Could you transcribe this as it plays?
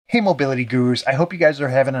Hey mobility gurus, I hope you guys are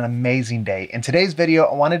having an amazing day. In today's video,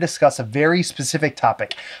 I want to discuss a very specific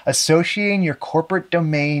topic, associating your corporate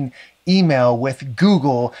domain email with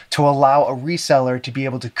Google to allow a reseller to be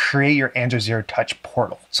able to create your Android Zero Touch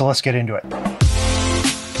portal. So let's get into it.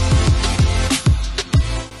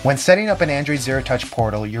 When setting up an Android Zero Touch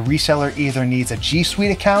portal, your reseller either needs a G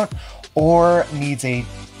Suite account or needs a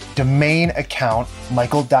domain account,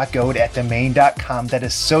 michael.goad@domain.com, that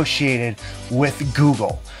is associated with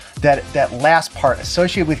Google. That last part,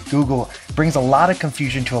 associated with Google, brings a lot of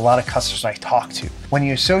confusion to a lot of customers I talk to. When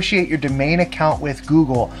you associate your domain account with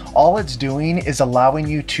Google, all it's doing is allowing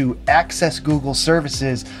you to access Google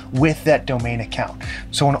services with that domain account.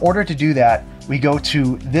 So in order to do that, we go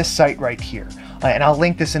to this site right here. And I'll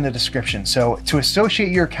link this in the description. So to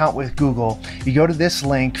associate your account with Google, you go to this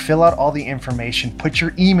link, fill out all the information, put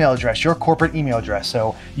your email address, your corporate email address.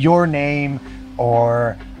 So your name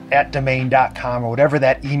or @domain.com or whatever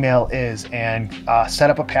that email is, and set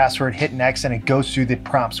up a password, hit next, and it goes through the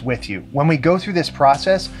prompts with you. When we go through this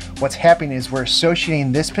process, what's happening is we're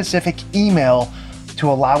associating this specific email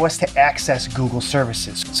to allow us to access Google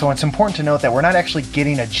services. So it's important to note that we're not actually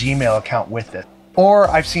getting a Gmail account with it.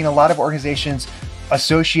 Or I've seen a lot of organizations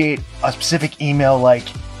associate a specific email like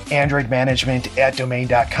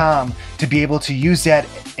androidmanagement@domain.com to be able to use that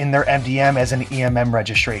in their MDM as an EMM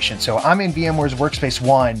registration. So I'm in VMware's Workspace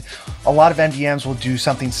ONE. A lot of MDMs will do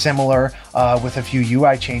something similar with a few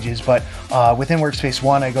UI changes, but within Workspace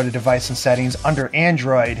ONE, I go to Device and Settings. Under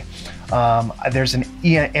Android, there's an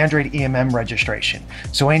Android EMM registration.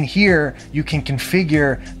 So in here, you can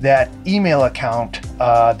configure that email account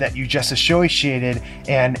that you just associated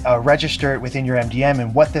and register it within your MDM.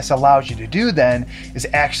 And what this allows you to do then is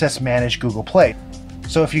access Manage Google Play.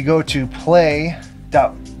 So if you go to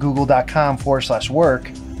play.google.com/work,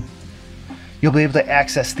 you'll be able to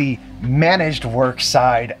access the managed work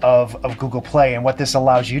side of Google Play. And what this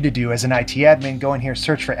allows you to do as an IT admin, go in here,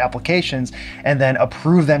 search for applications, and then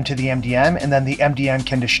approve them to the MDM. And then the MDM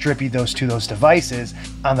can distribute those to those devices.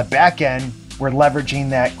 On the back end, we're leveraging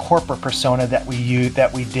that corporate persona that we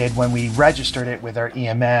did when we registered it with our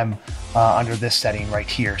EMM under this setting right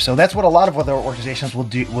here. So that's what a lot of other organizations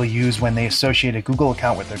will use when they associate a Google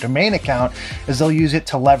account with their domain account, is they'll use it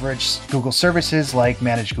to leverage Google services like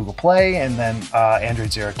Manage Google Play and then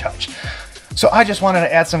Android Zero Touch. So I just wanted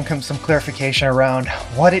to add some clarification around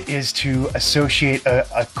what it is to associate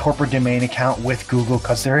a corporate domain account with Google,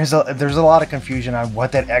 because there's a lot of confusion on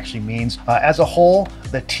what that actually means. As a whole,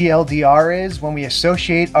 the TLDR is when we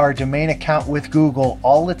associate our domain account with Google,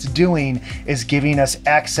 all it's doing is giving us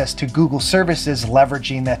access to Google services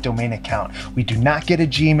leveraging that domain account. We do not get a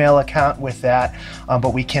Gmail account with that,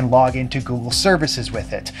 but we can log into Google services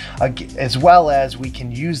with it, as well as we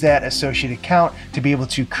can use that associated account to be able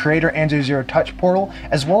to create our Android Zero Touch portal,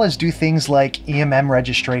 as well as do things like EMM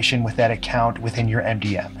registration with that account within your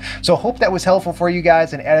MDM. So hope that was helpful for you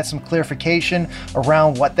guys and added some clarification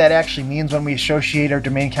around what that actually means when we associate our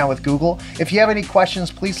domain account with Google. If you have any questions,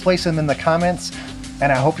 please place them in the comments,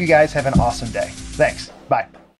 and I hope you guys have an awesome day. Thanks. Bye.